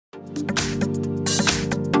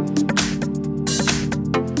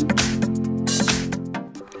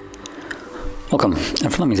Welcome, in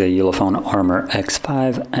front of me is a ULEFONE Armor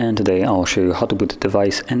X5, and today I'll show you how to boot the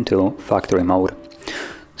device into factory mode.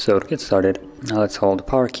 So to get started, let's hold the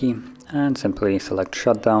power key and simply select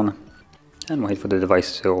shutdown and wait for the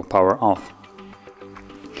device to power off.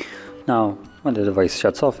 Now, when the device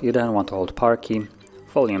shuts off, you then want to hold the power key,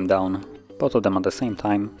 volume down, both of them at the same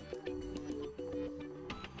time.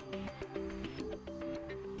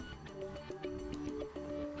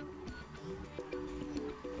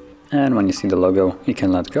 And when you see the logo, you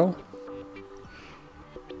can let go.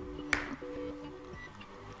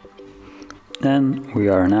 Then we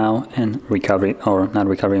are now in recovery, or not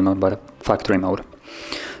recovery mode, but factory mode.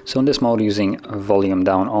 So in this mode, using volume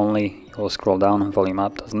down only, you'll scroll down, volume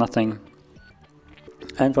up does nothing.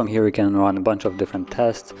 And from here you can run a bunch of different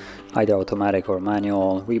tests, either automatic or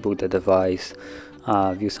manual, reboot the device,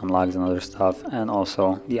 view some logs and other stuff, and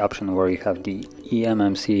also the option where you have the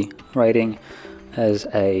eMMC writing as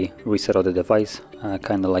a reset of the device,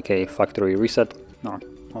 kind of like a factory reset, or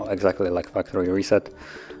well, exactly like factory reset,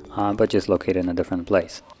 but just located in a different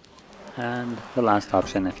place. And the last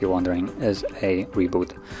option, if you're wondering, is a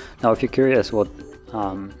reboot. Now, if you're curious what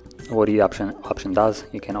the option does,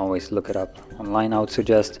 you can always look it up online. I would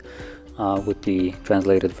suggest with the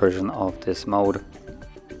translated version of this mode,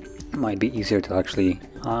 it might be easier to actually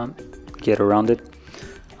get around it,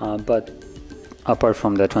 but apart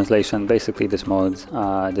from the translation, basically this mode is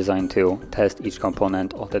designed to test each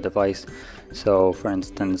component of the device. So for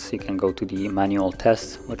instance, you can go to the manual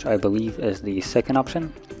tests, which I believe is the second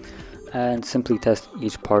option, and simply test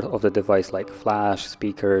each part of the device, like flash,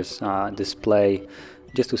 speakers, display,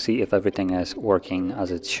 just to see if everything is working as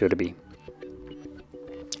it should be.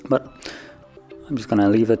 But I'm just gonna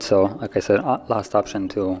leave it. So like I said, last option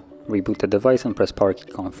to reboot the device, and press power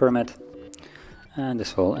key, confirm it. And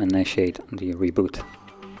this will initiate the reboot.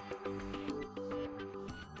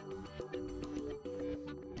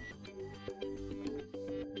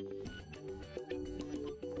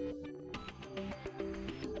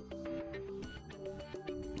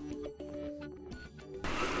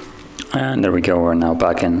 And there we go, we're now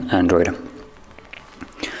back in Android.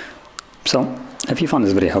 So, if you found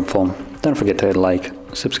this video helpful, don't forget to hit like,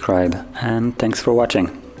 subscribe, and thanks for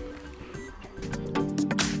watching.